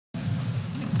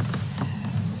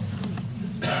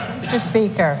Mr.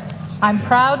 Speaker. I'm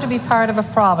proud to be part of a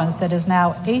province that is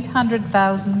now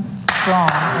 800,000 strong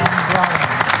and growing.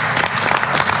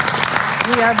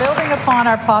 We are building upon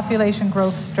our population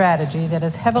growth strategy that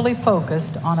is heavily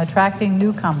focused on attracting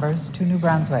newcomers to New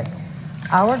Brunswick.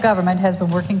 Our government has been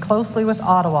working closely with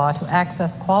Ottawa to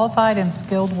access qualified and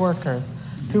skilled workers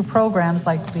through programs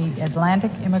like the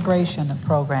Atlantic Immigration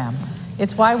Program.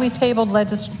 It's why we tabled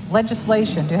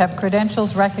legislation to have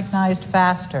credentials recognized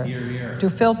faster, to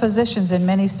fill positions in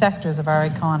many sectors of our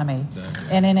economy.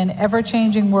 And in an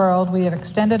ever-changing world, we have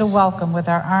extended a welcome with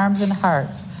our arms and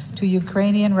hearts to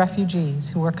Ukrainian refugees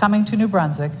who are coming to New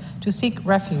Brunswick to seek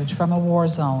refuge from a war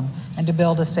zone and to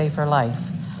build a safer life.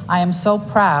 I am so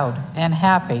proud and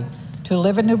happy to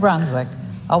live in New Brunswick,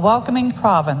 a welcoming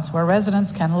province where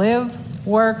residents can live,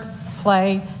 work,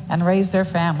 play, and raise their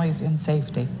families in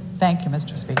safety. Thank you,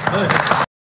 Mr. Speaker.